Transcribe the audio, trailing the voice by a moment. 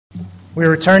We're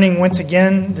returning once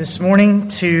again this morning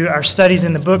to our studies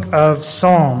in the book of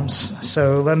Psalms.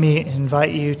 So let me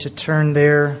invite you to turn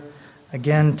there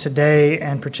again today,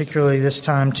 and particularly this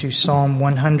time to Psalm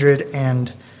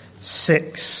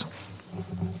 106.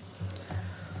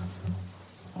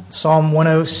 Psalm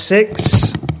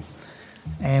 106,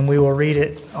 and we will read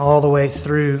it all the way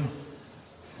through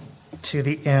to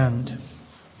the end.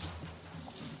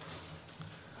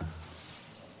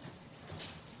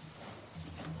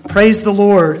 Praise the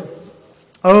Lord.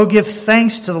 Oh, give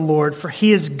thanks to the Lord, for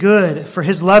he is good, for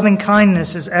his loving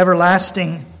kindness is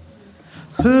everlasting.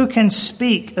 Who can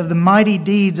speak of the mighty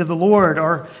deeds of the Lord,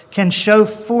 or can show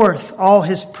forth all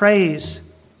his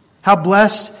praise? How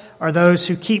blessed are those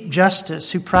who keep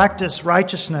justice, who practice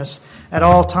righteousness at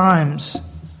all times.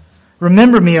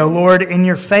 Remember me, O Lord, in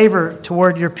your favor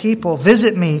toward your people.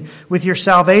 Visit me with your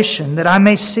salvation, that I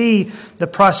may see the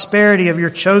prosperity of your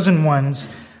chosen ones,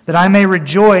 that I may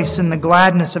rejoice in the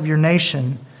gladness of your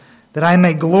nation, that I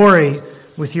may glory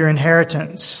with your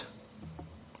inheritance.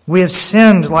 We have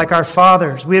sinned like our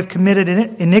fathers. We have committed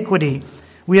iniquity.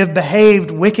 We have behaved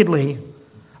wickedly.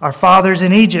 Our fathers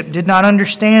in Egypt did not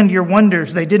understand your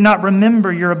wonders. They did not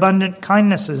remember your abundant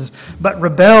kindnesses, but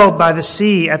rebelled by the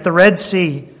sea at the Red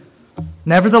Sea.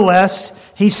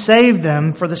 Nevertheless, he saved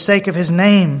them for the sake of his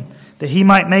name, that he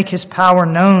might make his power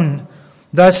known.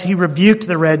 Thus he rebuked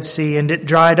the Red Sea, and it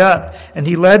dried up, and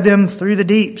he led them through the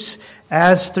deeps,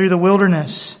 as through the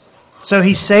wilderness. So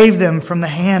he saved them from the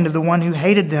hand of the one who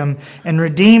hated them, and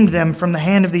redeemed them from the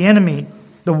hand of the enemy.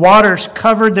 The waters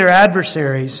covered their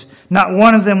adversaries. Not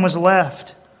one of them was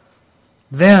left.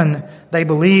 Then they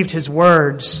believed his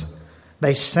words.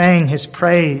 They sang his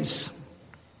praise.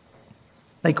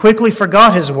 They quickly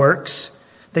forgot his works.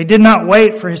 They did not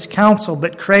wait for his counsel,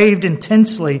 but craved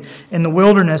intensely in the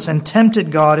wilderness and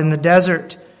tempted God in the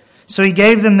desert. So he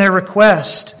gave them their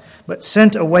request, but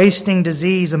sent a wasting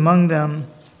disease among them.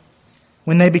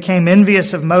 When they became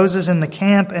envious of Moses in the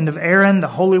camp and of Aaron, the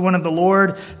Holy One of the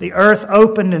Lord, the earth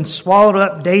opened and swallowed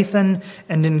up Dathan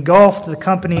and engulfed the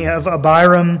company of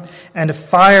Abiram, and a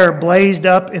fire blazed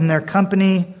up in their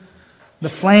company. The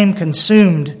flame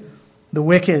consumed the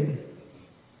wicked.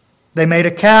 They made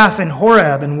a calf in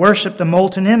Horeb and worshipped a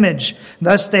molten image.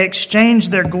 Thus they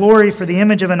exchanged their glory for the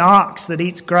image of an ox that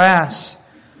eats grass.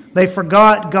 They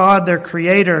forgot God, their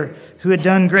Creator, who had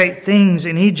done great things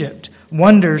in Egypt,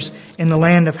 wonders in the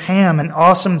land of Ham, and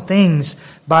awesome things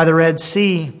by the Red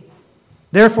Sea.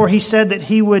 Therefore he said that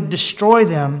he would destroy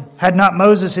them, had not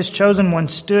Moses, his chosen one,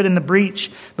 stood in the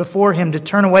breach before him to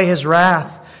turn away his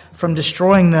wrath from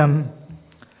destroying them.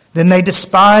 Then they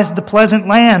despised the pleasant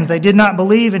land. They did not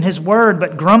believe in his word,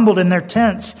 but grumbled in their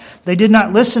tents. They did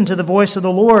not listen to the voice of the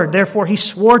Lord. Therefore he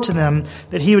swore to them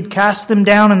that he would cast them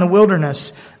down in the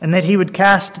wilderness, and that he would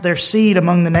cast their seed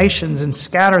among the nations and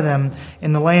scatter them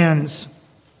in the lands.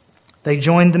 They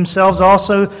joined themselves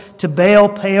also to Baal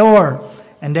Peor,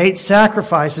 and ate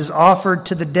sacrifices offered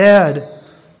to the dead.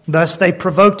 Thus they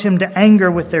provoked him to anger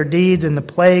with their deeds, and the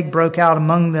plague broke out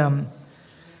among them.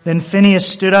 Then Phinehas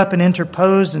stood up and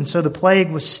interposed, and so the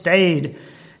plague was stayed,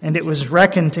 and it was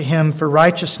reckoned to him for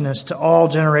righteousness to all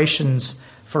generations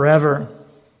forever.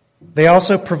 They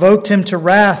also provoked him to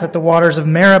wrath at the waters of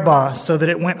Meribah, so that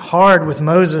it went hard with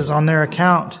Moses on their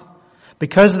account.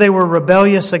 Because they were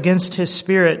rebellious against his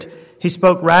spirit, he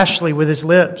spoke rashly with his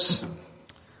lips.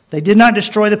 They did not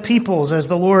destroy the peoples as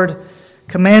the Lord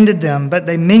commanded them, but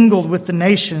they mingled with the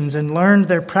nations and learned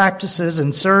their practices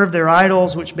and served their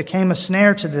idols, which became a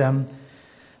snare to them.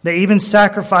 They even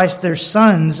sacrificed their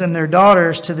sons and their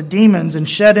daughters to the demons and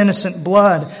shed innocent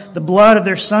blood, the blood of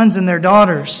their sons and their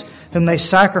daughters, whom they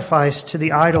sacrificed to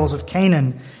the idols of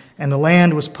Canaan, and the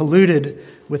land was polluted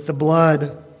with the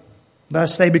blood.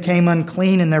 Thus they became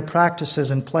unclean in their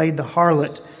practices and played the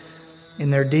harlot in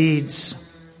their deeds.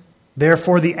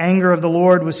 Therefore the anger of the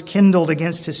Lord was kindled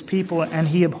against his people, and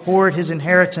he abhorred his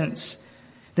inheritance.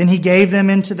 Then he gave them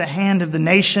into the hand of the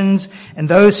nations, and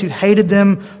those who hated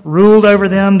them ruled over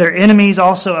them. Their enemies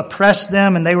also oppressed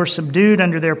them, and they were subdued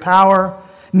under their power.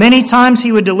 Many times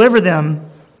he would deliver them.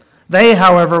 They,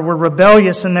 however, were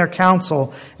rebellious in their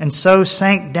counsel, and so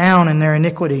sank down in their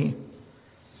iniquity.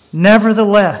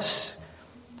 Nevertheless,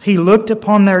 he looked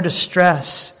upon their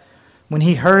distress when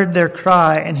he heard their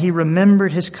cry, and he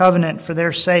remembered his covenant for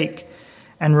their sake,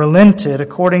 and relented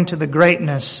according to the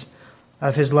greatness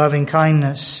of his loving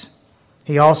kindness.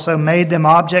 He also made them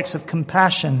objects of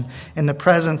compassion in the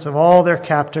presence of all their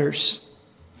captors.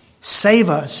 Save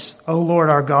us, O Lord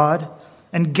our God,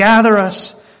 and gather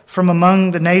us from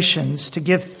among the nations to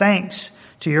give thanks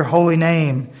to your holy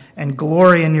name and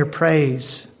glory in your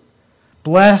praise.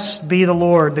 Blessed be the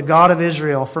Lord, the God of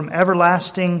Israel, from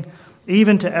everlasting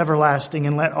even to everlasting.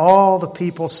 And let all the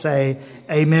people say,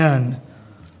 Amen.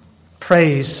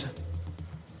 Praise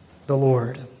the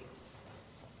Lord.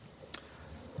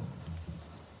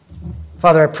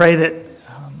 Father, I pray that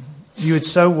you would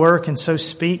so work and so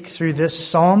speak through this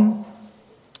psalm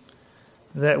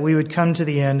that we would come to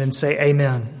the end and say,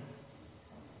 Amen.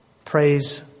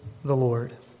 Praise the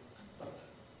Lord.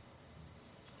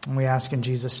 And we ask in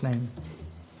Jesus' name.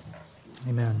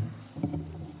 Amen.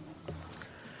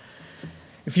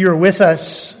 If you were with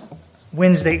us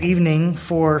Wednesday evening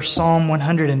for Psalm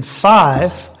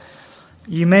 105,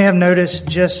 you may have noticed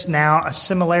just now a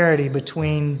similarity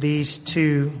between these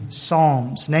two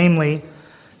psalms, namely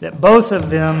that both of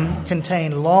them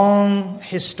contain long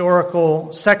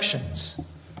historical sections.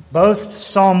 Both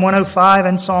Psalm 105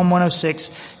 and Psalm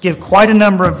 106 give quite a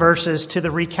number of verses to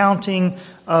the recounting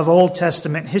of Old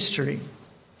Testament history.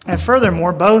 And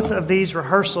furthermore, both of these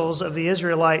rehearsals of the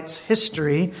Israelites'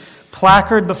 history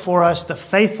placard before us the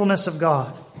faithfulness of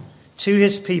God to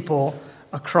His people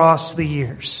across the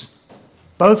years.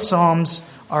 Both Psalms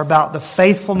are about the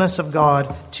faithfulness of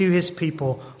God to His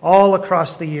people all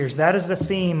across the years. That is the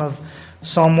theme of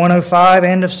Psalm 105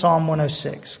 and of Psalm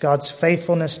 106, God's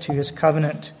faithfulness to His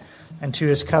covenant and to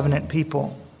His covenant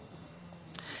people.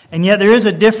 And yet there is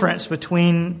a difference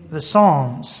between the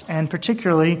Psalms, and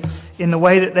particularly in the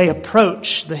way that they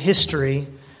approach the history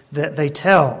that they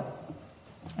tell.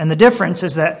 And the difference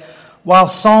is that while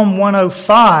Psalm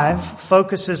 105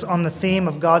 focuses on the theme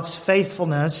of God's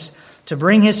faithfulness to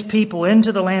bring His people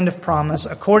into the land of promise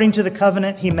according to the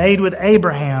covenant He made with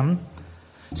Abraham,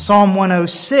 Psalm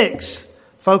 106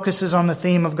 focuses on the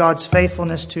theme of God's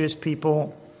faithfulness to His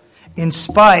people in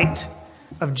spite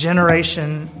of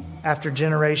generation after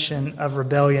generation of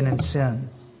rebellion and sin.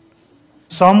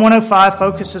 Psalm 105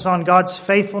 focuses on God's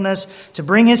faithfulness to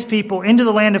bring His people into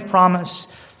the land of promise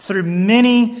through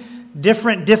many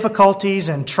different difficulties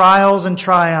and trials and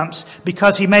triumphs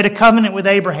because He made a covenant with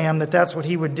Abraham that that's what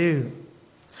He would do.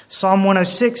 Psalm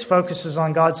 106 focuses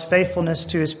on God's faithfulness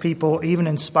to His people even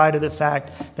in spite of the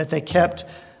fact that they kept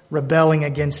rebelling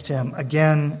against Him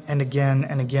again and again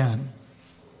and again.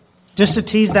 Just to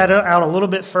tease that out a little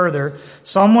bit further,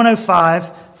 Psalm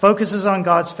 105 focuses on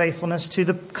God's faithfulness to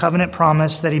the covenant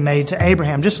promise that He made to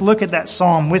Abraham. Just look at that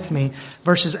psalm with me,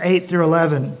 verses 8 through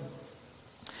 11.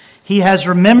 He has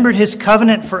remembered His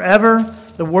covenant forever,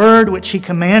 the word which He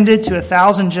commanded to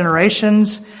 1,000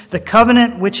 generations, the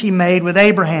covenant which He made with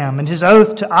Abraham and His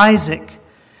oath to Isaac.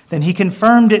 Then He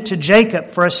confirmed it to Jacob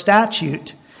for a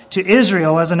statute, to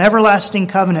Israel as an everlasting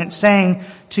covenant, saying,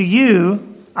 To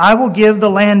you I will give the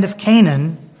land of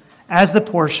Canaan as the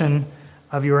portion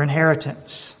of your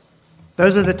inheritance.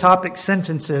 Those are the topic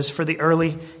sentences for the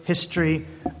early history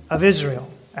of Israel,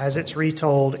 as it's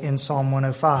retold in Psalm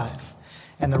 105.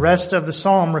 And the rest of the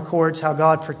psalm records how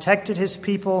God protected His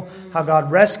people, how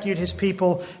God rescued His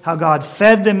people, how God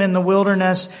fed them in the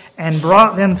wilderness and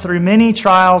brought them through many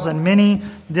trials and many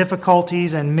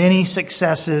difficulties and many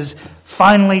successes,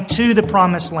 finally to the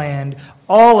promised land.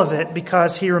 All of it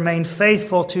because He remained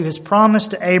faithful to His promise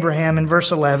to Abraham in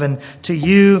verse 11, To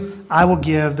you I will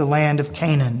give the land of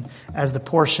Canaan as the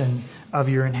portion of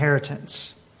your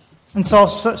inheritance. And so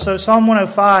Psalm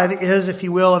 105 is, if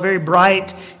you will, a very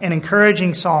bright and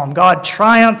encouraging psalm. God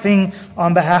triumphing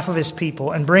on behalf of His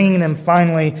people and bringing them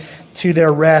finally to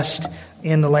their rest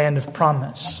in the land of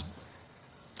promise.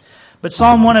 But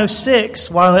Psalm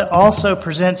 106, while it also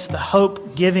presents the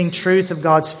hope-giving truth of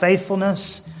God's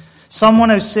faithfulness, Psalm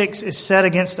 106 is set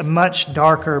against a much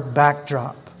darker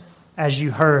backdrop, as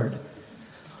you heard.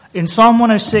 In Psalm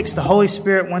 106, the Holy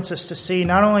Spirit wants us to see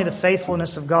not only the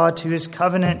faithfulness of God to His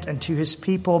covenant and to His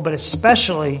people, but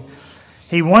especially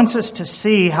He wants us to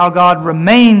see how God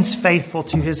remains faithful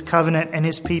to His covenant and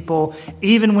His people,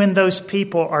 even when those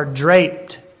people are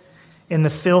draped in the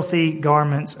filthy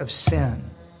garments of sin.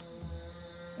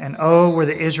 And oh, were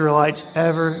the Israelites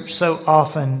ever so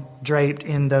often draped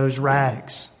in those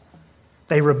rags.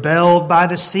 They rebelled by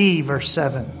the sea, verse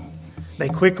 7. They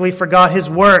quickly forgot His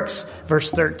works, verse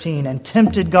 13, and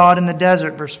tempted God in the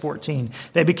desert, verse 14.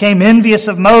 They became envious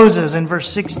of Moses in verse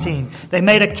 16. They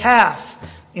made a calf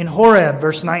in Horeb,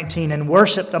 verse 19, and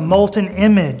worshipped a molten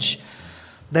image.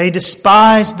 They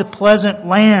despised the pleasant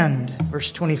land,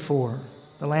 verse 24,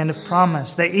 the land of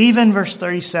promise. They even, verse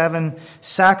 37,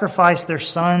 sacrificed their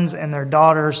sons and their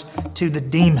daughters to the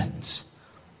demons.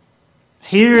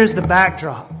 Here is the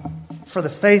backdrop for the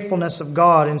faithfulness of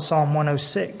God in Psalm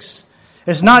 106.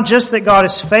 It's not just that God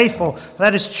is faithful.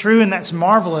 That is true and that's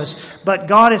marvelous. But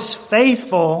God is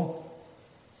faithful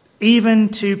even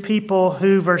to people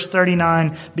who, verse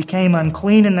 39, became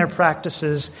unclean in their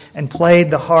practices and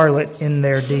played the harlot in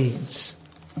their deeds.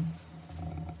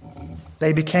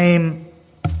 They became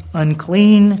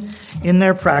unclean in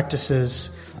their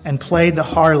practices and played the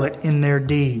harlot in their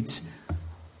deeds.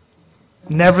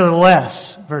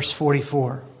 Nevertheless, verse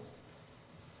 44.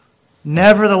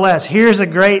 Nevertheless, here's a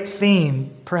great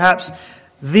theme, perhaps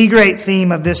the great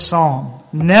theme of this psalm.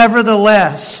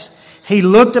 Nevertheless, he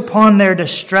looked upon their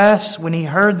distress when he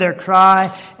heard their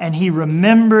cry, and he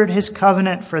remembered his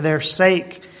covenant for their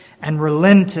sake and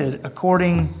relented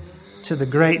according to the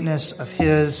greatness of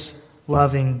his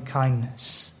loving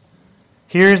kindness.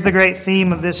 Here's the great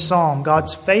theme of this psalm: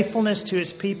 God's faithfulness to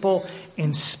his people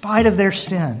in spite of their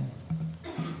sin.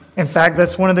 In fact,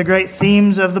 that's one of the great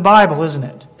themes of the Bible, isn't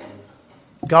it?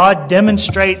 God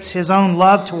demonstrates his own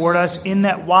love toward us in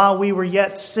that while we were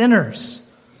yet sinners,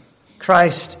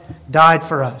 Christ died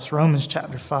for us, Romans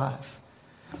chapter 5.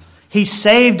 He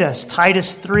saved us,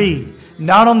 Titus 3,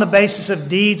 not on the basis of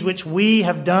deeds which we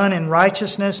have done in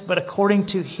righteousness, but according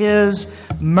to his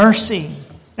mercy.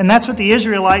 And that's what the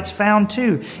Israelites found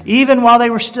too. Even while they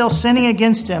were still sinning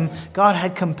against him, God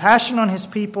had compassion on his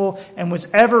people and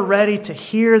was ever ready to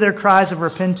hear their cries of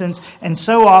repentance. And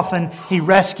so often he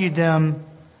rescued them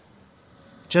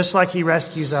just like he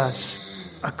rescues us,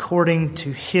 according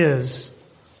to his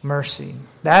mercy.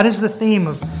 That is the theme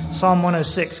of Psalm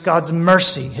 106, God's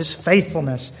mercy, his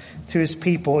faithfulness to his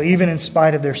people, even in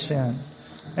spite of their sin.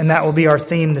 And that will be our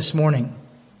theme this morning.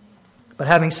 But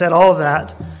having said all of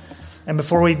that, and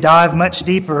before we dive much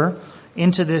deeper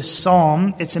into this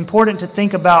psalm, it's important to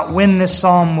think about when this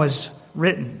psalm was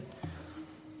written,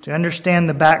 to understand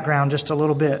the background just a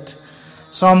little bit.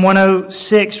 Psalm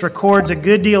 106 records a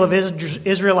good deal of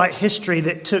Israelite history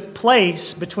that took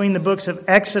place between the books of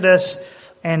Exodus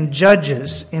and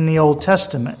Judges in the Old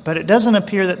Testament. But it doesn't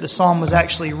appear that the psalm was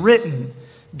actually written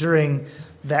during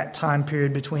that time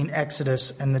period between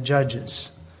Exodus and the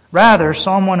Judges. Rather,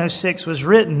 Psalm 106 was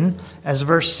written, as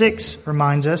verse 6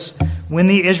 reminds us, when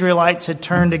the Israelites had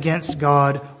turned against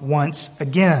God once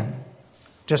again,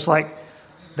 just like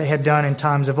they had done in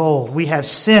times of old. We have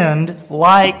sinned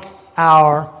like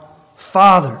our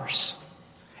fathers.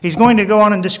 He's going to go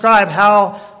on and describe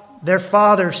how their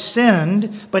fathers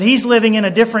sinned, but he's living in a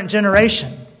different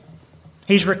generation.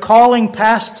 He's recalling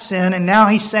past sin, and now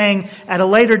he's saying at a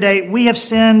later date, we have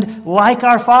sinned like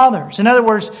our fathers. In other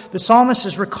words, the psalmist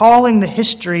is recalling the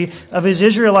history of his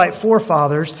Israelite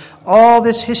forefathers, all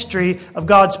this history of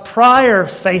God's prior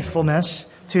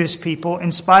faithfulness to his people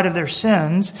in spite of their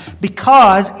sins,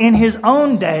 because in his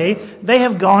own day, they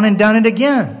have gone and done it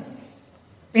again.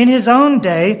 In his own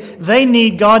day, they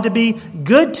need God to be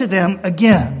good to them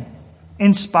again,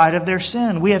 in spite of their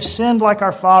sin. We have sinned like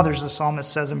our fathers, the psalmist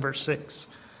says in verse 6.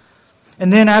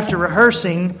 And then after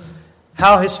rehearsing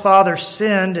how his fathers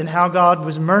sinned and how God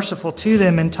was merciful to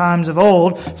them in times of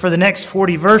old, for the next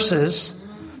 40 verses,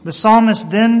 the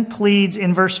psalmist then pleads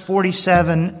in verse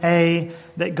 47a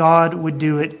that God would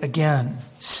do it again.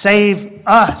 Save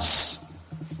us,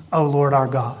 O Lord our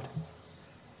God.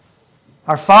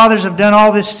 Our fathers have done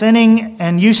all this sinning,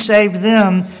 and you saved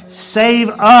them. Save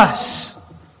us,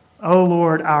 O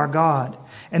Lord our God.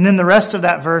 And then the rest of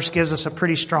that verse gives us a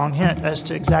pretty strong hint as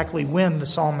to exactly when the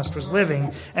psalmist was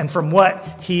living and from what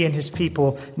he and his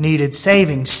people needed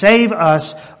saving. Save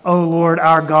us, O Lord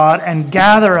our God, and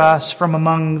gather us from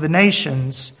among the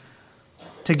nations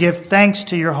to give thanks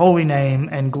to your holy name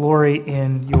and glory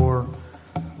in your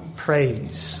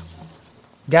praise.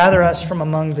 Gather us from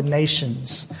among the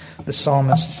nations, the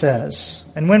psalmist says.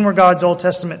 And when were God's Old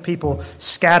Testament people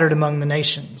scattered among the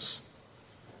nations?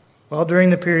 Well, during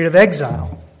the period of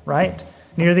exile, right?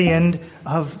 Near the end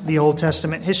of the Old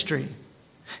Testament history.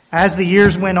 As the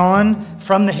years went on,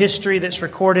 from the history that's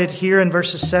recorded here in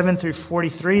verses 7 through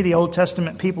 43, the Old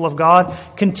Testament people of God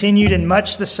continued in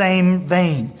much the same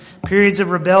vein. Periods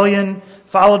of rebellion,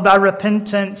 followed by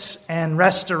repentance and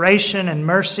restoration and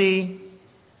mercy,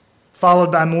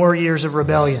 followed by more years of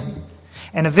rebellion.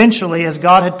 And eventually, as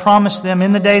God had promised them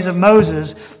in the days of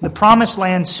Moses, the promised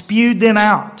land spewed them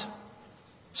out.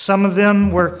 Some of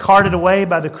them were carted away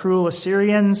by the cruel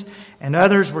Assyrians, and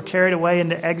others were carried away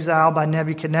into exile by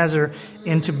Nebuchadnezzar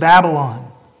into Babylon.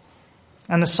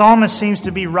 And the psalmist seems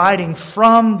to be writing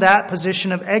from that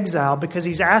position of exile because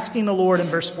he's asking the Lord in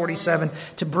verse 47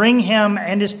 to bring him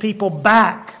and his people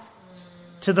back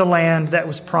to the land that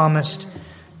was promised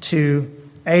to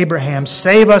Abraham.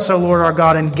 Save us, O Lord our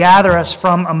God, and gather us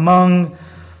from among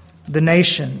the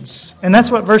nations. And that's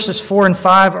what verses 4 and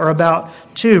 5 are about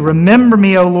too. Remember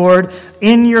me, O Lord,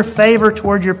 in your favor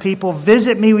toward your people.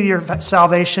 Visit me with your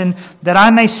salvation, that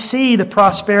I may see the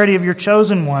prosperity of your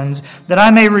chosen ones, that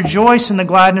I may rejoice in the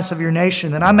gladness of your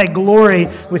nation, that I may glory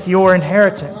with your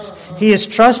inheritance. He is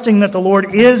trusting that the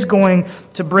Lord is going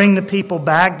to bring the people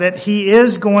back, that He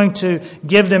is going to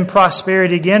give them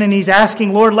prosperity again, and he's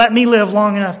asking, Lord, let me live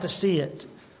long enough to see it.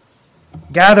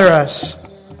 Gather us,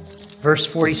 verse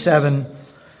 47,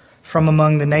 from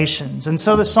among the nations. And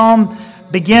so the psalm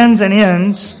begins and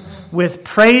ends with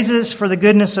praises for the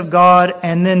goodness of God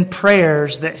and then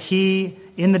prayers that He,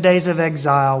 in the days of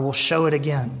exile, will show it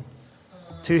again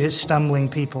to His stumbling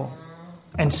people.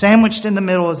 And sandwiched in the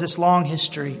middle is this long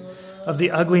history of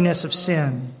the ugliness of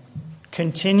sin,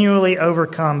 continually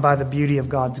overcome by the beauty of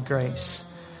God's grace,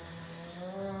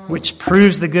 which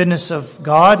proves the goodness of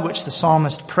God, which the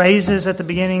psalmist praises at the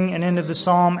beginning and end of the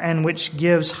psalm, and which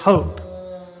gives hope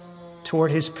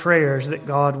toward his prayers that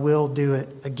God will do it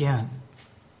again.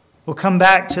 We'll come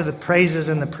back to the praises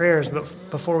and the prayers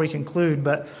before we conclude,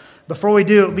 but before we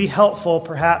do, it would be helpful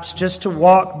perhaps just to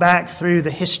walk back through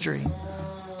the history,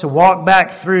 to walk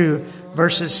back through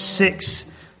verses 6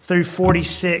 through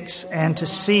 46 and to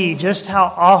see just how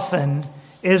often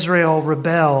Israel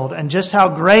rebelled and just how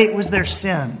great was their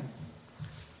sin,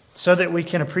 so that we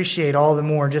can appreciate all the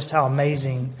more just how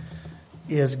amazing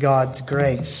is God's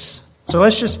grace. So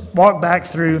let's just walk back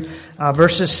through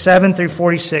verses 7 through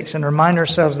 46 and remind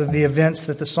ourselves of the events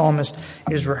that the psalmist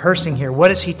is rehearsing here.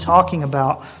 What is he talking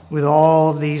about with all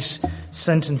of these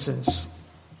sentences?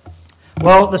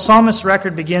 Well, the psalmist's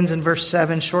record begins in verse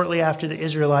 7, shortly after the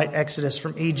Israelite exodus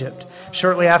from Egypt.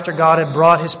 Shortly after God had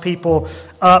brought His people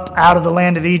up out of the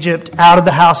land of Egypt, out of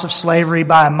the house of slavery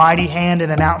by a mighty hand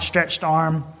and an outstretched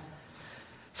arm.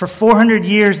 For 400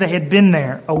 years they had been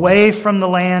there, away from the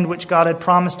land which God had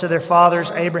promised to their fathers,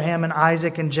 Abraham and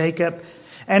Isaac and Jacob.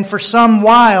 And for some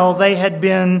while they had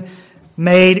been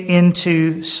made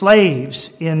into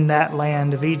slaves in that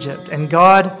land of Egypt. And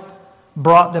God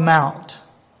brought them out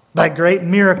by great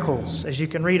miracles, as you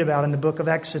can read about in the book of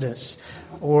Exodus,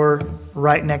 or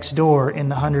right next door in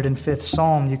the 105th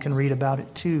Psalm, you can read about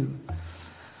it too.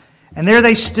 And there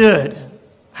they stood,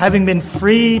 having been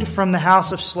freed from the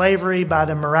house of slavery by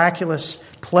the miraculous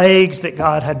plagues that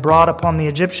God had brought upon the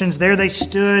Egyptians. There they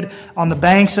stood on the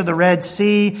banks of the Red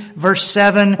Sea, verse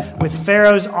 7, with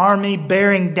Pharaoh's army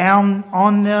bearing down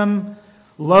on them,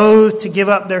 loath to give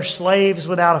up their slaves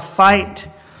without a fight.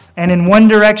 And in one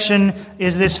direction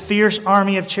is this fierce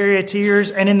army of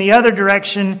charioteers, and in the other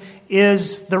direction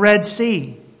is the Red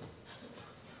Sea.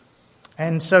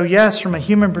 And so, yes, from a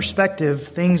human perspective,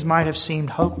 things might have seemed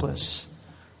hopeless.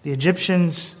 The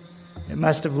Egyptians, it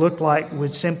must have looked like,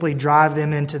 would simply drive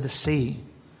them into the sea.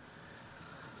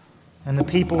 And the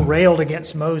people railed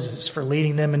against Moses for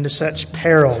leading them into such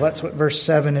peril. That's what verse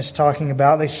 7 is talking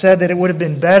about. They said that it would have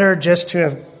been better just to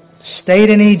have stayed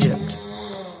in Egypt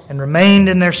and remained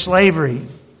in their slavery.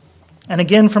 And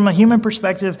again, from a human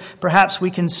perspective, perhaps we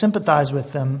can sympathize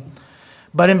with them.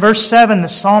 But in verse 7, the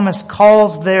psalmist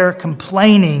calls their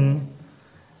complaining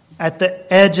at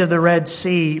the edge of the Red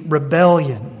Sea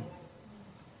rebellion.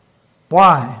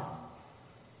 Why?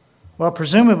 Well,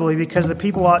 presumably because the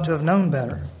people ought to have known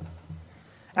better.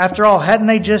 After all, hadn't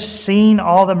they just seen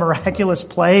all the miraculous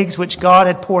plagues which God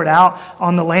had poured out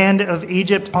on the land of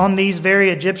Egypt, on these very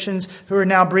Egyptians who are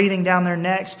now breathing down their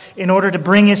necks in order to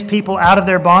bring His people out of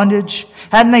their bondage?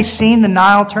 Hadn't they seen the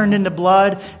Nile turned into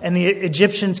blood and the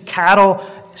Egyptians' cattle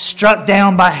struck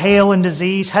down by hail and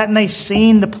disease? Hadn't they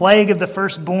seen the plague of the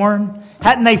firstborn?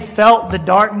 Hadn't they felt the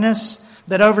darkness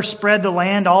that overspread the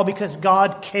land, all because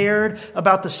God cared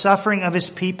about the suffering of His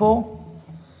people?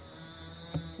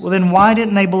 Well, then why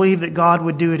didn't they believe that God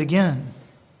would do it again?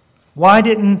 Why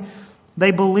didn't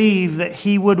they believe that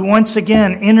He would once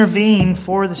again intervene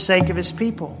for the sake of His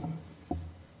people?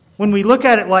 When we look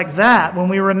at it like that, when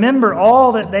we remember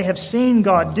all that they have seen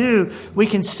God do, we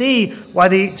can see why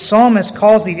the psalmist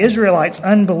calls the Israelites'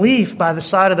 unbelief by the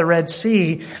side of the Red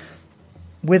Sea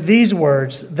with these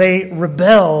words: they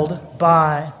rebelled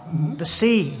by the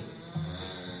sea.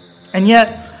 And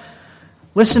yet,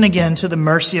 listen again to the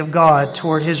mercy of God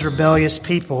toward His rebellious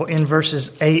people in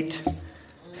verses 8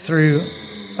 through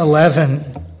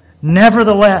 11.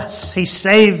 Nevertheless, He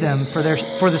saved them for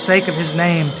the sake of His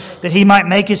name, that He might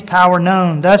make His power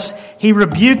known. Thus He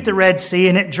rebuked the Red Sea,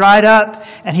 and it dried up,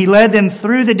 and He led them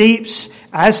through the deeps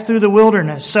as through the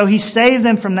wilderness. So He saved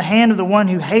them from the hand of the one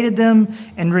who hated them,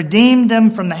 and redeemed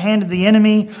them from the hand of the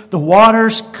enemy. The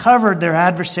waters covered their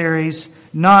adversaries.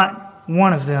 Not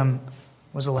one of them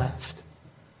was left.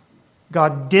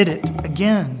 God did it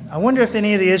again. I wonder if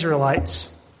any of the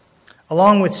Israelites,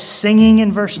 along with singing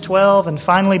in verse 12 and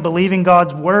finally believing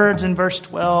God's words in verse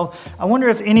 12, I wonder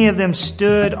if any of them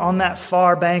stood on that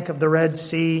far bank of the Red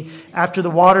Sea after the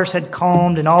waters had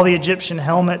calmed and all the Egyptian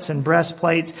helmets and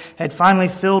breastplates had finally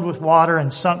filled with water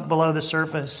and sunk below the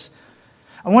surface.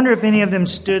 I wonder if any of them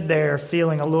stood there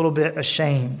feeling a little bit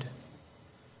ashamed.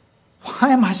 Why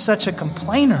am I such a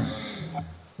complainer?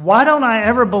 Why don't I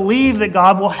ever believe that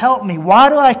God will help me? Why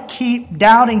do I keep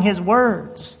doubting His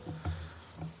words?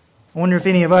 I wonder if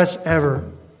any of us ever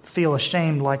feel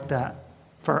ashamed like that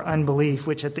for our unbelief,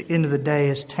 which at the end of the day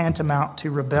is tantamount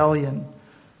to rebellion.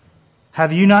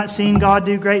 Have you not seen God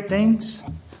do great things?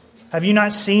 Have you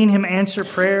not seen Him answer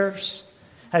prayers?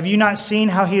 Have you not seen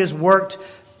how He has worked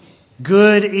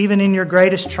good even in your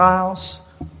greatest trials?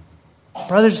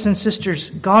 Brothers and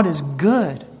sisters, God is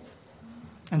good.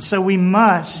 And so we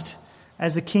must,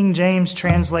 as the King James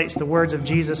translates the words of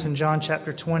Jesus in John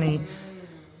chapter 20,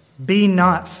 be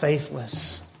not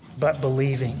faithless, but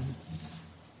believing.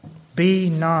 Be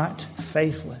not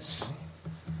faithless,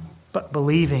 but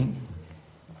believing.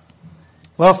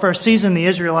 Well, for a season the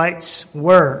Israelites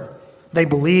were. They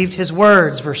believed His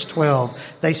words, verse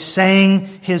 12. They sang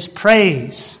His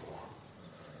praise.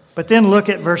 But then look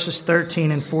at verses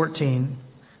 13 and 14.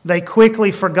 They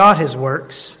quickly forgot His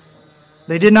works.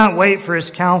 They did not wait for His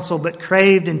counsel, but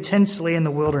craved intensely in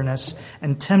the wilderness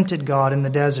and tempted God in the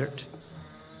desert.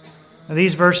 Now,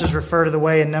 these verses refer to the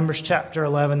way in Numbers chapter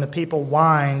 11 the people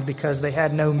whined because they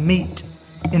had no meat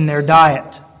in their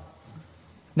diet.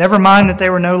 Never mind that they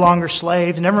were no longer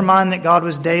slaves. Never mind that God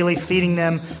was daily feeding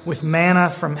them with manna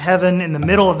from heaven in the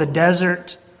middle of the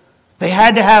desert. They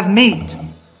had to have meat.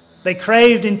 They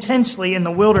craved intensely in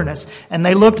the wilderness, and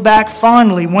they looked back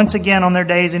fondly once again on their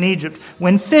days in Egypt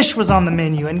when fish was on the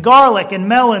menu and garlic and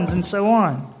melons and so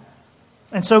on.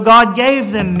 And so God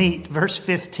gave them meat, verse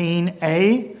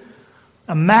 15a.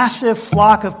 A massive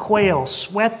flock of quail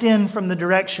swept in from the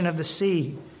direction of the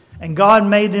sea, and God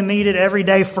made them eat it every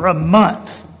day for a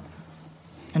month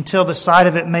until the sight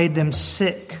of it made them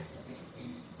sick.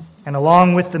 And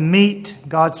along with the meat,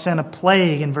 God sent a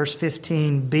plague in verse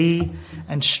 15b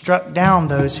and struck down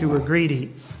those who were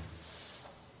greedy.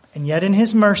 And yet in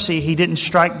His mercy, He didn't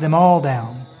strike them all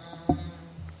down.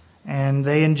 And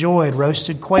they enjoyed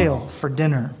roasted quail for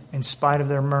dinner in spite of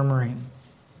their murmuring.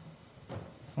 I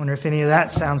wonder if any of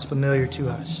that sounds familiar to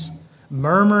us.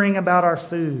 Murmuring about our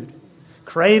food,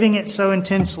 craving it so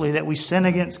intensely that we sin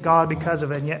against God because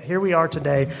of it. And yet here we are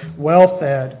today,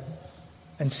 well-fed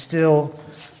and still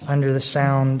under the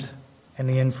sound and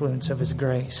the influence of His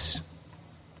grace.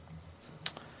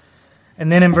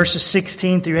 And then in verses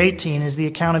 16 through 18 is the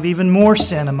account of even more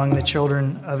sin among the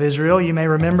children of Israel. You may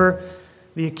remember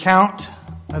the account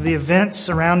of the events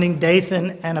surrounding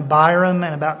Dathan and Abiram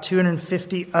and about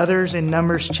 250 others in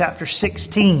Numbers chapter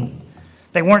 16.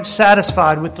 They weren't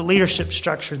satisfied with the leadership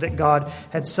structure that God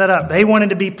had set up. They wanted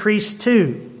to be priests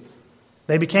too.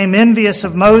 They became envious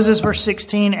of Moses, verse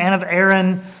 16, and of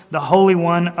Aaron, the Holy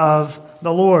One of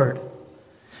the Lord.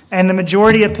 And the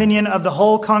majority opinion of the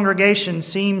whole congregation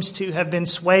seems to have been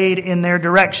swayed in their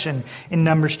direction in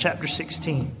Numbers chapter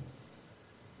 16.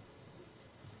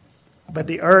 But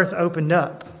the earth opened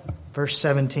up, verse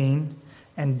 17,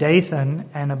 and Dathan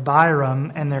and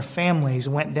Abiram and their families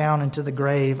went down into the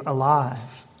grave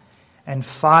alive. And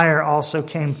fire also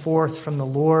came forth from the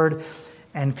Lord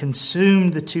and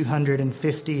consumed the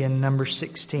 250 in Numbers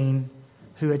 16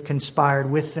 who had conspired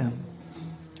with them.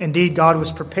 Indeed, God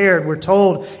was prepared. We're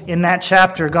told in that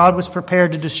chapter, God was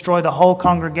prepared to destroy the whole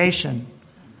congregation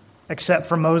except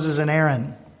for Moses and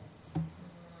Aaron.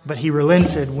 But He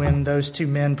relented when those two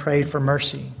men prayed for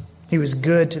mercy. He was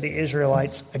good to the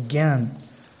Israelites again,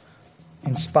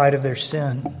 in spite of their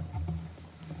sin.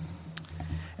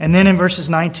 And then in verses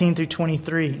 19 through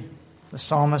 23, the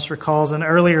psalmist recalls an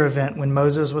earlier event when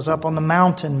Moses was up on the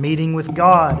mountain meeting with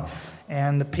God,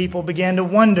 and the people began to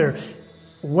wonder,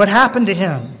 what happened to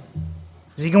him?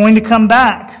 Is he going to come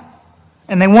back?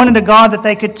 And they wanted a God that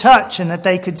they could touch and that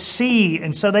they could see,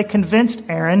 and so they convinced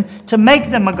Aaron to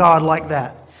make them a God like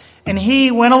that. And he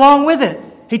went along with it.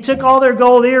 He took all their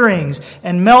gold earrings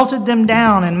and melted them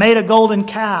down and made a golden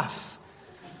calf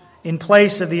in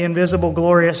place of the invisible,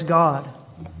 glorious God.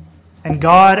 And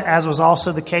God, as was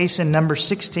also the case in Numbers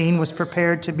 16, was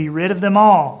prepared to be rid of them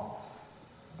all.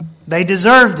 They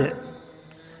deserved it.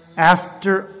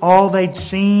 After all they'd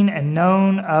seen and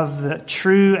known of the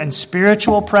true and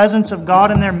spiritual presence of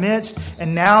God in their midst,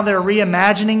 and now they're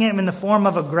reimagining Him in the form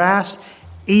of a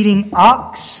grass-eating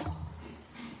ox.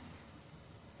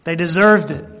 They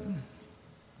deserved it.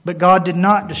 But God did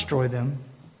not destroy them.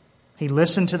 He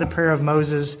listened to the prayer of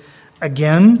Moses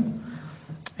again,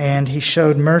 and he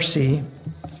showed mercy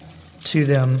to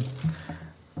them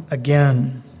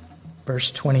again. Verse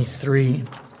 23.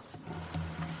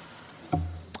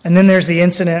 And then there's the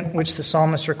incident which the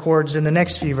psalmist records in the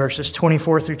next few verses,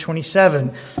 24 through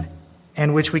 27,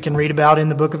 and which we can read about in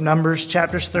the book of Numbers,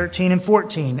 chapters 13 and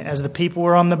 14, as the people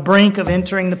were on the brink of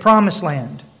entering the promised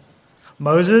land.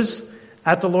 Moses,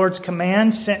 at the Lord's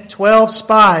command, sent 12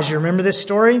 spies. You remember this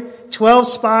story? 12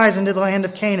 spies into the land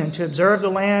of Canaan to observe the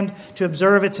land, to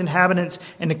observe its inhabitants,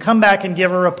 and to come back and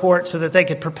give a report so that they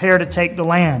could prepare to take the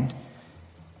land.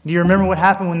 Do you remember what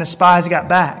happened when the spies got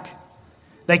back?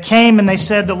 They came and they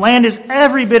said, the land is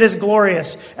every bit as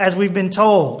glorious as we've been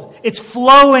told. It's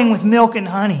flowing with milk and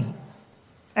honey.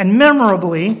 And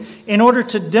memorably, in order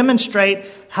to demonstrate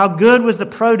how good was the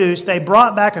produce, they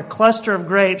brought back a cluster of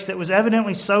grapes that was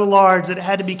evidently so large that it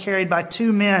had to be carried by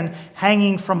 2 men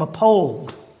hanging from a pole.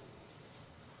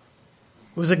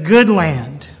 It was a good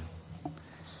land.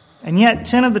 And yet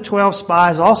 10 of the 12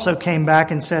 spies also came back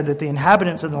and said that the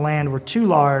inhabitants of the land were too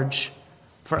large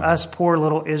for us poor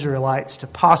little Israelites to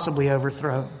possibly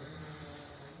overthrow.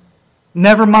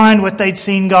 Never mind what they'd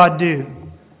seen God do.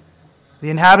 The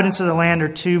inhabitants of the land are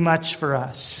too much for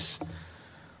us.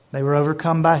 They were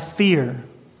overcome by fear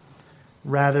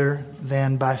rather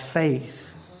than by faith.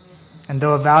 And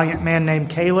though a valiant man named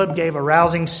Caleb gave a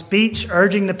rousing speech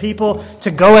urging the people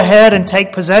to go ahead and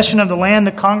take possession of the land,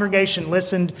 the congregation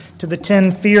listened to the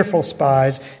 10 fearful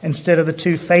spies instead of the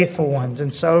 2 faithful ones.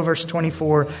 And so, verse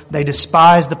 24, they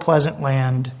despised the pleasant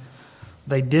land.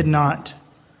 They did not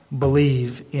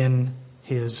believe in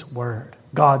his word,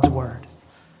 God's word,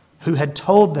 who had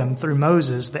told them through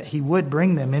Moses that he would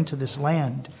bring them into this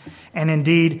land, and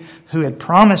indeed who had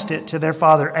promised it to their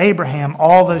father Abraham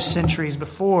all those centuries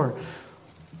before.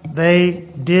 They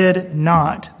did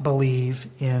not believe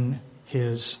in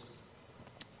his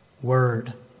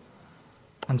word.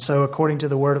 And so, according to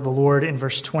the word of the Lord in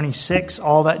verse 26,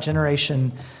 all that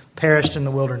generation perished in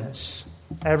the wilderness,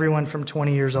 everyone from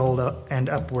 20 years old and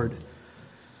upward.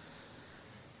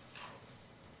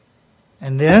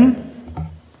 And then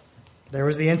there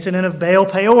was the incident of Baal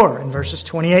Peor in verses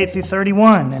 28 through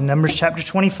 31 and Numbers chapter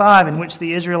 25, in which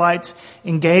the Israelites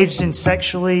engaged in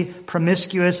sexually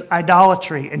promiscuous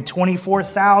idolatry, and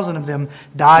 24,000 of them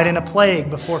died in a plague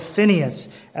before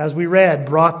Phinehas, as we read,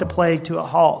 brought the plague to a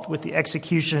halt with the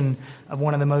execution of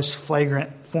one of the most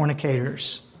flagrant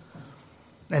fornicators.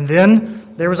 And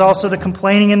then there was also the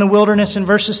complaining in the wilderness in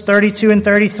verses 32 and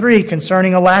 33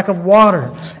 concerning a lack of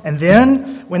water. And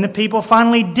then, when the people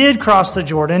finally did cross the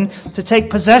Jordan to take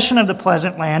possession of the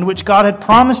pleasant land, which God had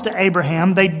promised to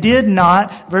Abraham, they did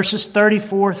not, verses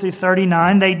 34 through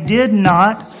 39, they did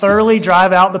not thoroughly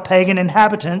drive out the pagan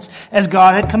inhabitants as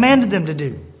God had commanded them to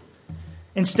do.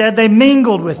 Instead, they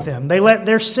mingled with them. They let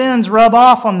their sins rub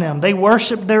off on them. They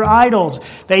worshiped their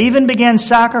idols. They even began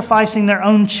sacrificing their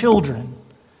own children,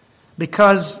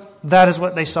 because that is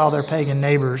what they saw their pagan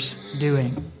neighbors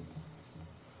doing.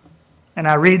 And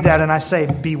I read that and I say,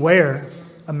 beware,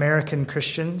 American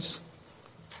Christians,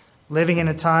 living in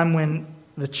a time when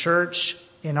the church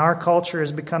in our culture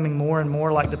is becoming more and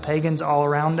more like the pagans all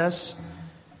around us,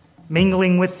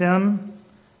 mingling with them,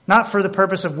 not for the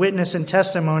purpose of witness and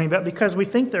testimony, but because we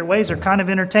think their ways are kind of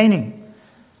entertaining.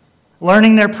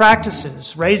 Learning their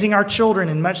practices, raising our children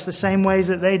in much the same ways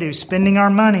that they do, spending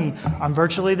our money on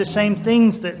virtually the same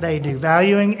things that they do,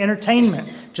 valuing entertainment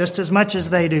just as much as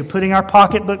they do, putting our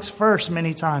pocketbooks first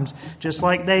many times just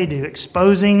like they do,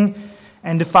 exposing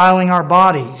and defiling our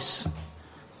bodies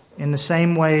in the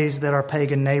same ways that our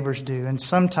pagan neighbors do, and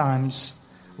sometimes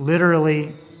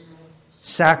literally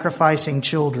sacrificing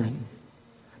children,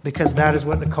 because that is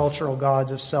what the cultural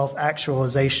gods of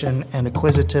self-actualization and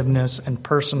acquisitiveness and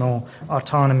personal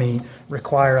autonomy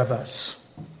require of us.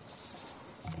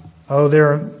 Oh,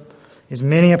 there is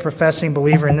many a professing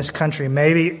believer in this country,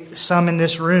 maybe some in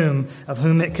this room, of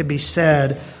whom it could be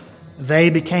said,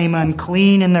 they became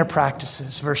unclean in their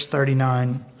practices, verse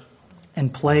 39,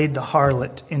 and played the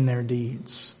harlot in their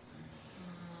deeds.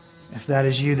 If that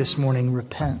is you this morning,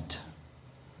 repent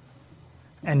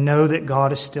and know that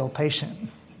God is still patient.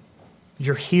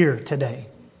 You're here today.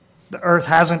 The earth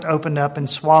hasn't opened up and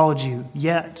swallowed you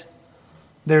yet.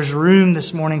 There's room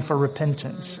this morning for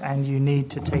repentance, and you need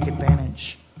to take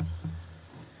advantage.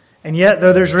 And yet,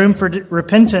 though there's room for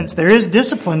repentance, there is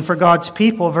discipline for God's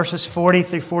people. Verses 40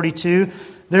 through 42.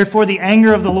 Therefore the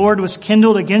anger of the Lord was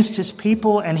kindled against his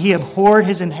people, and he abhorred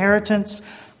his inheritance.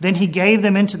 Then he gave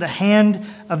them into the hand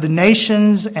of the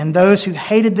nations, and those who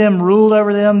hated them ruled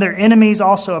over them. Their enemies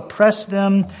also oppressed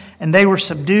them, and they were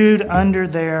subdued under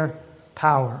their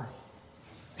power.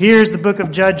 Here's the book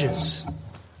of Judges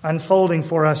unfolding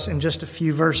for us in just a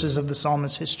few verses of the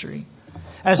psalmist's history.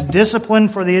 As discipline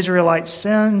for the Israelites'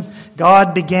 sin,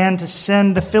 God began to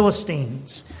send the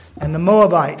Philistines and the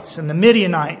Moabites and the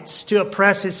Midianites to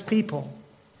oppress his people,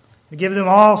 to give them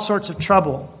all sorts of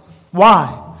trouble.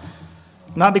 Why?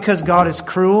 Not because God is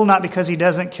cruel, not because he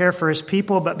doesn't care for his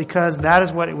people, but because that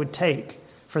is what it would take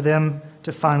for them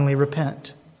to finally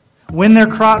repent. When their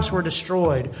crops were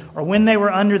destroyed, or when they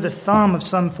were under the thumb of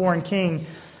some foreign king,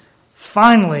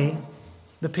 finally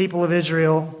the people of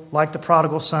Israel, like the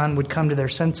prodigal son, would come to their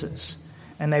senses.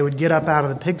 And they would get up out of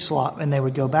the pig slop and they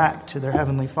would go back to their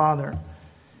heavenly Father.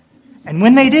 And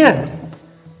when they did,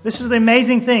 this is the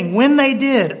amazing thing. When they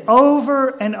did,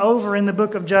 over and over in the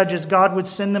book of Judges, God would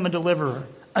send them a deliverer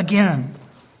again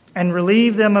and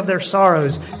relieve them of their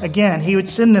sorrows again. He would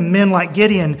send them men like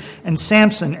Gideon and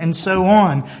Samson and so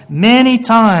on. Many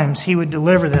times he would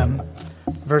deliver them.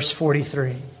 Verse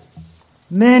 43.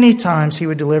 Many times he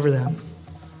would deliver them.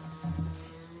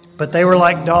 But they were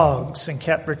like dogs and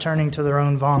kept returning to their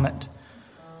own vomit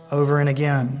over and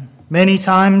again. Many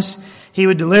times he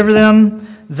would deliver them.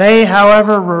 They,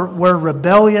 however, were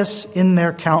rebellious in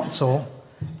their counsel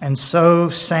and so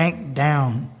sank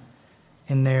down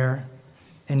in their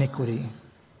iniquity.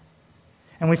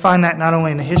 And we find that not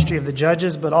only in the history of the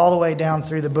Judges, but all the way down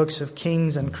through the books of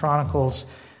Kings and Chronicles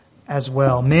as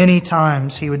well. Many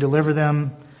times he would deliver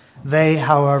them. They,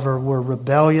 however, were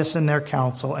rebellious in their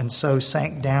counsel and so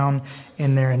sank down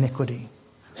in their iniquity.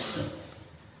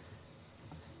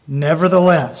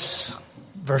 Nevertheless,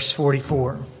 verse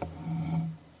 44.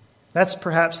 That's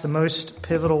perhaps the most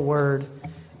pivotal word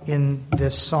in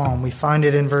this psalm. We find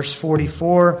it in verse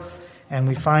 44 and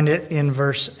we find it in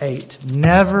verse 8.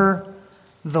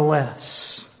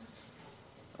 Nevertheless,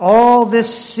 all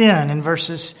this sin in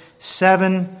verses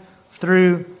 7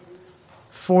 through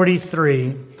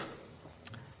 43,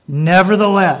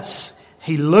 nevertheless,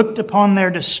 he looked upon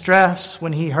their distress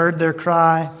when he heard their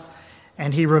cry,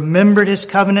 and he remembered his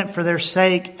covenant for their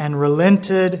sake and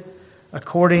relented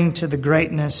according to the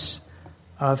greatness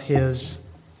of his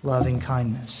loving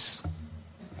kindness.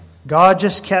 God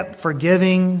just kept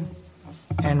forgiving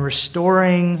and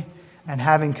restoring and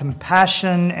having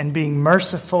compassion and being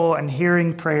merciful and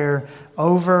hearing prayer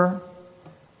over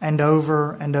and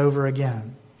over and over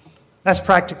again. That's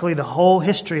practically the whole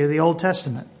history of the Old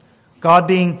Testament. God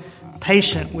being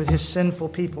patient with his sinful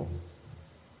people.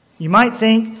 You might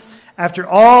think, after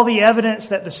all the evidence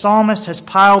that the psalmist has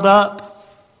piled up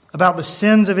about the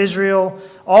sins of Israel,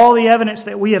 all the evidence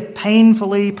that we have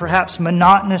painfully, perhaps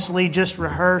monotonously just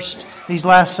rehearsed these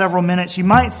last several minutes, you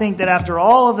might think that after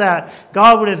all of that,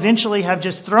 God would eventually have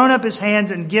just thrown up his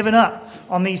hands and given up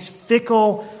on these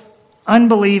fickle,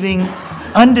 unbelieving,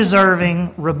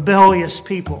 undeserving, rebellious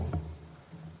people.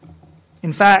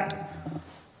 In fact,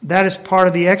 that is part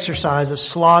of the exercise of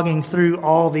slogging through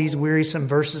all these wearisome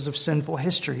verses of sinful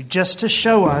history, just to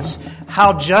show us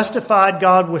how justified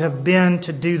God would have been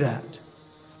to do that.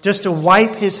 Just to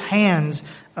wipe his hands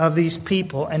of these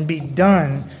people and be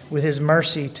done with his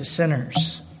mercy to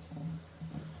sinners.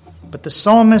 But the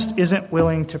psalmist isn't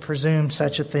willing to presume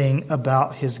such a thing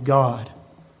about his God.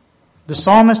 The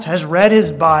psalmist has read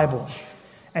his Bible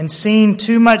and seen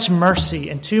too much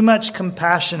mercy and too much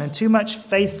compassion and too much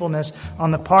faithfulness on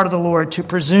the part of the Lord to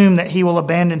presume that he will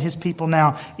abandon his people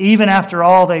now, even after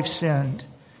all they've sinned.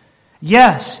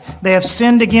 Yes, they have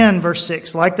sinned again, verse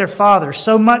 6, like their father,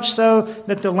 so much so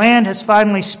that the land has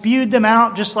finally spewed them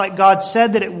out, just like God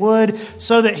said that it would,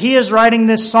 so that he is writing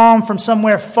this psalm from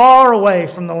somewhere far away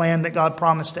from the land that God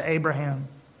promised to Abraham.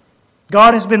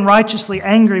 God has been righteously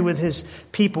angry with his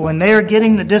people, and they are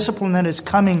getting the discipline that is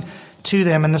coming to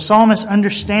them. And the psalmist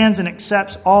understands and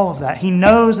accepts all of that. He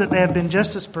knows that they have been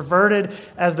just as perverted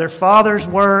as their fathers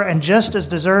were and just as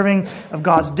deserving of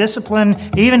God's discipline,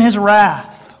 even his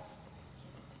wrath.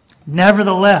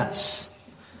 Nevertheless,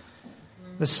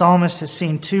 the psalmist has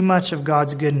seen too much of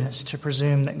God's goodness to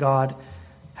presume that God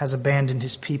has abandoned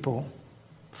his people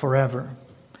forever.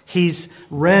 He's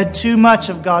read too much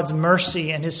of God's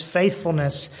mercy and his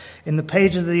faithfulness in the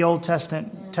pages of the Old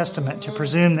Testament to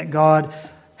presume that God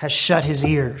has shut his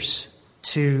ears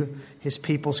to his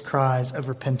people's cries of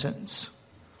repentance.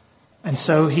 And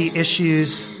so he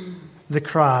issues the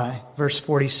cry, verse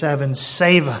 47,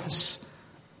 "Save us,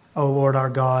 O Lord our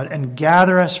God, and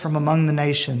gather us from among the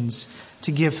nations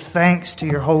to give thanks to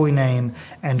your holy name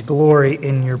and glory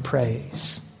in your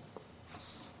praise."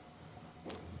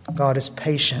 God is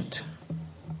patient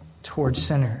towards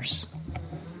sinners.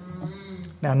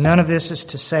 Now, none of this is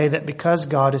to say that because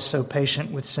God is so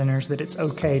patient with sinners that it's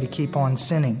okay to keep on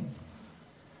sinning.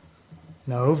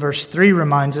 No, verse 3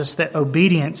 reminds us that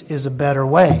obedience is a better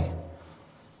way.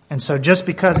 And so just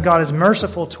because God is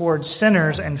merciful towards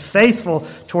sinners and faithful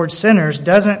towards sinners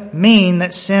doesn't mean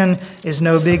that sin is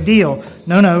no big deal.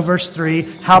 No, verse 3,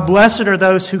 how blessed are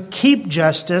those who keep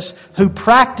justice, who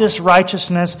practice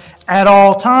righteousness at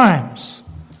all times.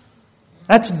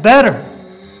 That's better.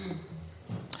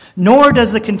 Nor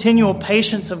does the continual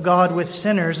patience of God with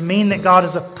sinners mean that God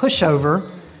is a pushover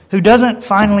who doesn't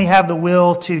finally have the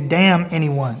will to damn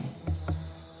anyone.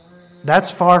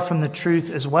 That's far from the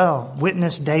truth as well.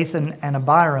 Witness Dathan and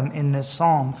Abiram in this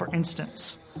psalm, for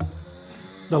instance.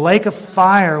 The lake of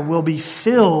fire will be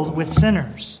filled with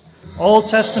sinners. Old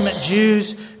Testament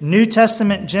Jews, New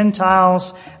Testament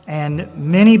Gentiles, and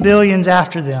many billions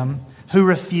after them who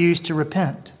refuse to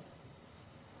repent.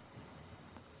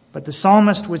 But the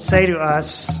psalmist would say to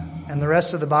us, and the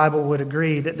rest of the Bible would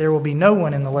agree, that there will be no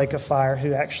one in the lake of fire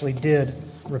who actually did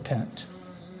repent.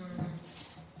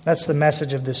 That's the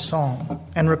message of this psalm.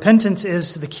 And repentance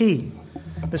is the key.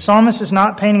 The psalmist is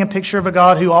not painting a picture of a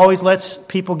God who always lets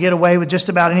people get away with just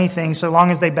about anything so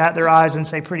long as they bat their eyes and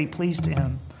say pretty please to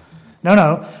him.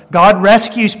 No. God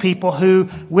rescues people who,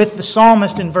 with the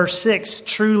psalmist in verse 6,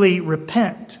 truly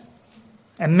repent.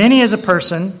 And many is a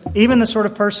person, even the sort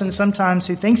of person sometimes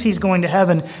who thinks he's going to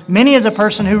heaven, many is a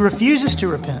person who refuses to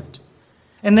repent.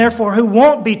 And therefore who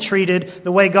won't be treated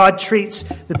the way God treats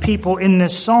the people in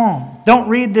this psalm. Don't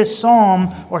read this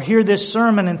psalm or hear this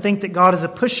sermon and think that God is a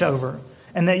pushover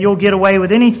and that you'll get away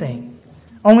with anything.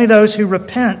 Only those who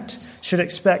repent should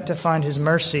expect to find his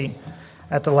mercy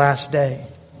at the last day.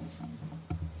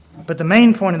 But the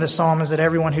main point of the psalm is that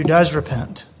everyone who does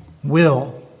repent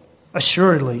will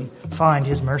assuredly find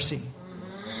his mercy.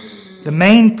 The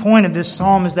main point of this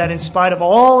psalm is that in spite of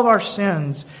all of our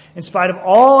sins, in spite of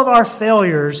all of our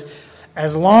failures,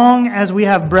 as long as we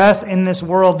have breath in this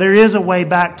world, there is a way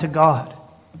back to God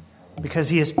because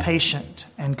he is patient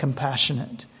and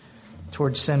compassionate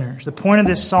towards sinners. The point of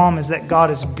this psalm is that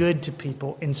God is good to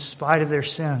people in spite of their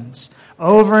sins.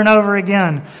 Over and over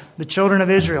again, the children of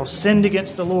Israel sinned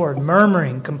against the Lord,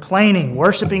 murmuring, complaining,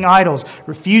 worshiping idols,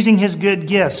 refusing his good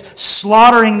gifts,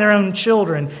 slaughtering their own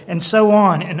children, and so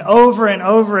on. And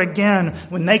over again,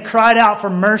 when they cried out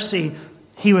for mercy,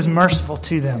 he was merciful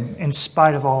to them in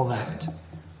spite of all that.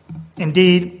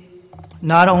 Indeed,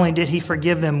 not only did he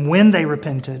forgive them when they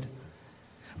repented,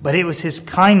 but it was his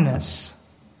kindness,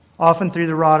 often through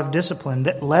the rod of discipline,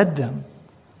 that led them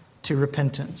to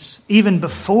repentance. Even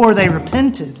before they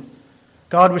repented,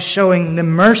 God was showing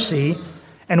them mercy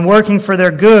and working for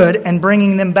their good and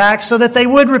bringing them back so that they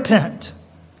would repent.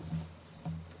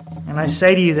 And I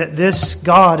say to you that this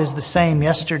God is the same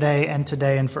yesterday and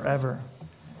today and forever.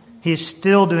 He is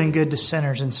still doing good to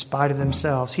sinners in spite of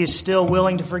themselves. He is still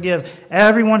willing to forgive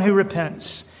everyone who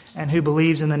repents and who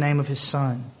believes in the name of his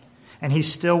Son. And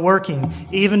he's still working,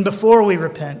 even before we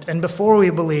repent and before we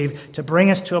believe, to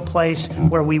bring us to a place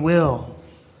where we will.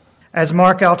 As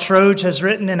Mark Altroge has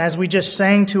written, and as we just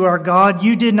sang to our God,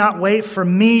 you did not wait for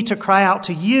me to cry out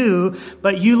to you,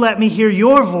 but you let me hear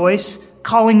your voice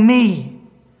calling me.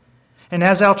 And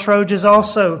as Altroge has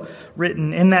also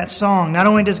written in that song, not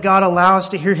only does God allow us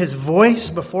to hear his voice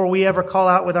before we ever call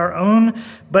out with our own,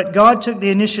 but God took the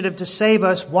initiative to save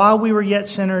us while we were yet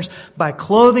sinners by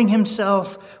clothing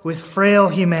himself with frail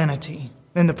humanity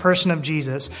in the person of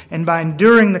Jesus, and by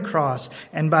enduring the cross,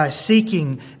 and by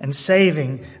seeking and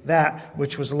saving that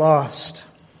which was lost.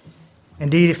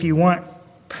 Indeed, if you want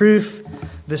proof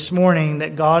this morning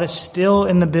that God is still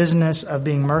in the business of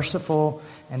being merciful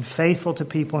and faithful to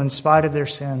people in spite of their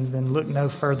sins, then look no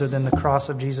further than the cross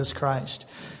of Jesus Christ,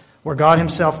 where God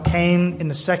himself came in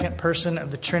the second person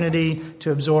of the Trinity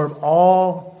to absorb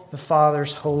all the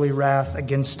Father's holy wrath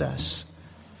against us.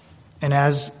 And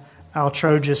as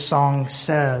Altroge's song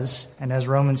says, and as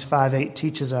Romans 5:8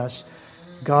 teaches us,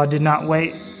 God did not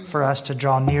wait for us to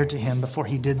draw near to him before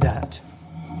he did that.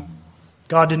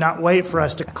 God did not wait for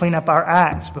us to clean up our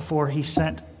acts before he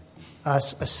sent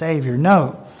us a Savior.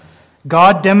 No.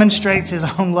 God demonstrates his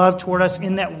own love toward us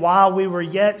in that while we were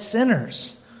yet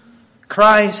sinners,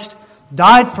 Christ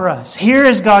died for us. Here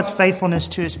is God's faithfulness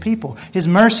to his people, his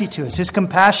mercy to us, his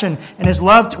compassion and his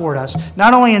love toward us,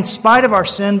 not only in spite of our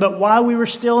sin, but while we were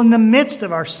still in the midst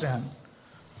of our sin.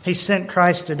 He sent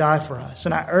Christ to die for us.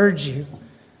 And I urge you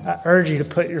to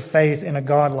put your faith in a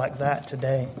God like that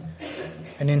today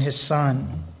and in his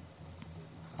Son.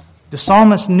 The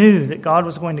psalmist knew that God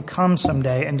was going to come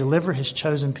someday and deliver his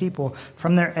chosen people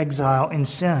from their exile in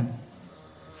sin.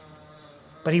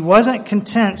 But he wasn't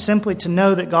content simply to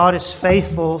know that God is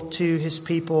faithful to his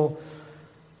people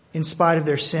in spite of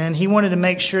their sin. He wanted to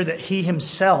make sure that he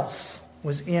himself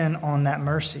was in on that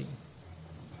mercy.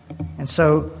 And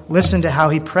so listen to how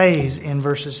he prays in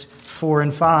verses 4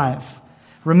 and 5.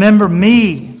 Remember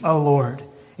me, O Lord,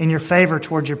 in your favor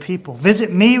towards your people.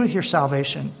 Visit me with your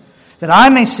salvation, that I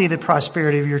may see the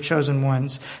prosperity of your chosen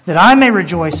ones, that I may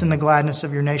rejoice in the gladness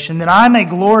of your nation, that I may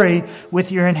glory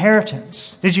with your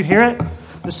inheritance. Did you hear it?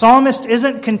 The psalmist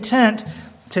isn't content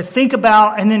to think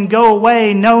about and then go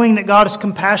away knowing that God is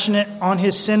compassionate on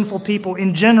his sinful people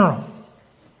in general.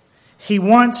 He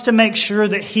wants to make sure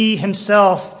that he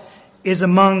himself is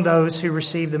among those who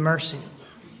receive the mercy.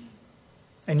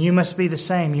 And you must be the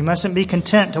same. You mustn't be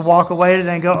content to walk away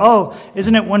today and go, oh,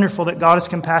 isn't it wonderful that God is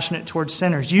compassionate towards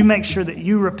sinners? You make sure that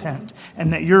you repent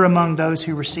and that you're among those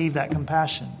who receive that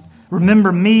compassion.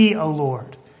 Remember me, O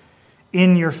Lord,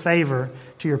 in your favor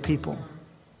to your people.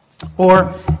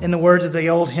 Or, in the words of the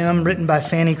old hymn written by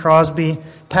Fanny Crosby,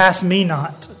 pass me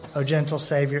not, O gentle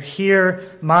Savior, hear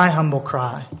my humble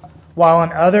cry. While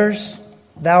on others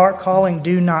thou art calling,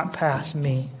 do not pass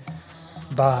me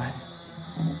by.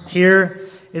 Here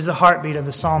is the heartbeat of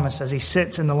the psalmist as he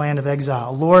sits in the land of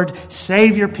exile. Lord,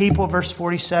 save your people, verse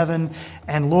 47.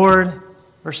 And Lord,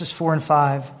 verses 4 and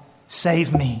 5,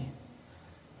 save me.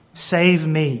 Save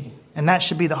me. And that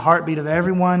should be the heartbeat of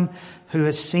everyone who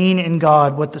has seen in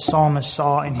God what the psalmist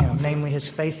saw in him, namely his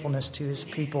faithfulness to his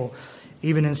people,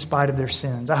 even in spite of their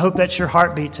sins. I hope that's your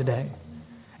heartbeat today.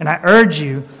 And I urge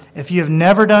you, if you have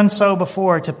never done so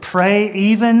before, to pray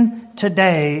even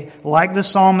today like the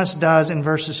psalmist does in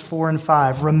verses 4 and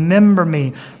 5. Remember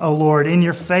me, O Lord, in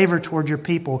your favor toward your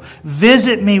people.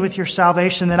 Visit me with your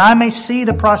salvation, that I may see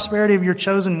the prosperity of your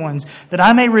chosen ones, that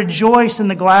I may rejoice in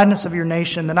the gladness of your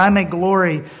nation, that I may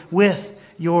glory with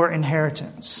your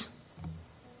inheritance.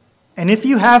 And if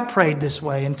you have prayed this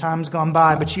way in times gone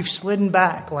by, but you've slidden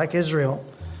back like Israel,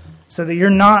 so that you're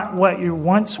not what you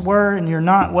once were and you're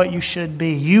not what you should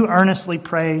be, you earnestly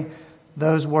pray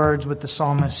those words with the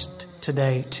psalmist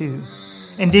today too.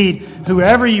 Indeed,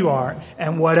 whoever you are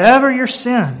and whatever your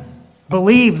sin,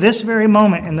 believe this very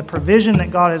moment in the provision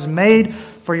that God has made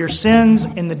for your sins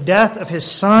in the death of his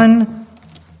Son.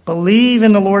 Believe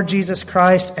in the Lord Jesus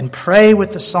Christ and pray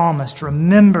with the psalmist.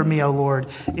 Remember me, O Lord,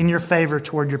 in your favor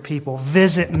toward your people.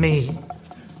 Visit me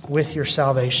with your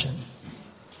salvation.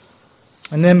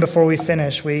 And then before we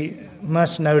finish, we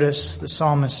must notice the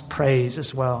psalmist's praise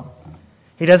as well.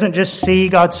 He doesn't just see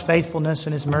God's faithfulness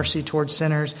and his mercy towards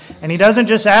sinners, and he doesn't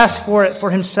just ask for it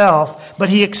for himself, but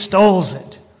he extols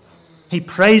it. He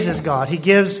praises God. He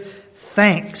gives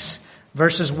thanks.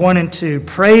 Verses 1 and 2,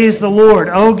 praise the Lord.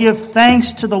 Oh, give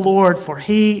thanks to the Lord, for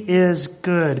he is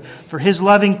good, for his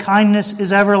loving kindness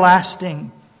is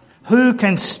everlasting. Who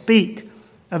can speak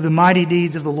of the mighty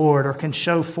deeds of the Lord, or can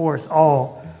show forth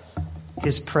all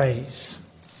his praise?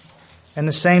 And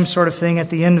the same sort of thing at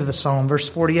the end of the psalm, verse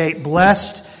 48,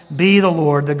 blessed be the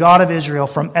Lord, the God of Israel,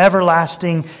 from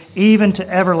everlasting even to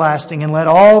everlasting. And let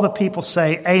all the people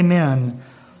say, amen.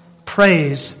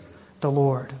 Praise the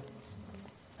Lord.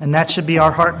 And that should be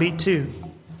our heartbeat too.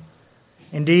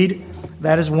 Indeed,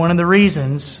 that is one of the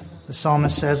reasons, the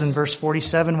psalmist says in verse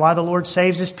 47, why the Lord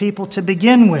saves his people to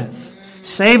begin with.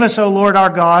 Save us, O Lord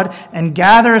our God, and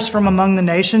gather us from among the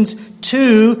nations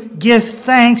to give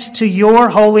thanks to your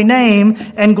holy name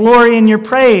and glory in your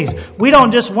praise. We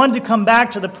don't just want to come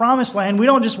back to the promised land. We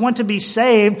don't just want to be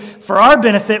saved for our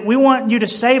benefit. We want you to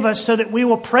save us so that we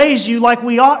will praise you like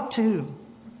we ought to.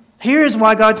 Here is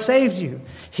why God saved you.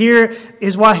 Here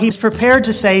is why he's prepared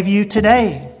to save you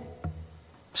today,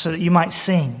 so that you might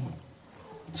sing,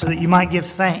 so that you might give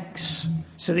thanks,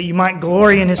 so that you might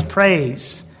glory in his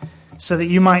praise, so that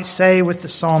you might say with the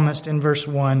psalmist in verse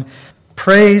 1,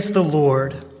 praise the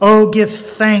Lord. Oh, give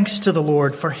thanks to the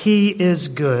Lord, for he is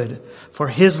good, for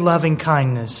his loving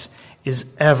kindness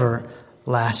is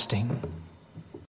everlasting.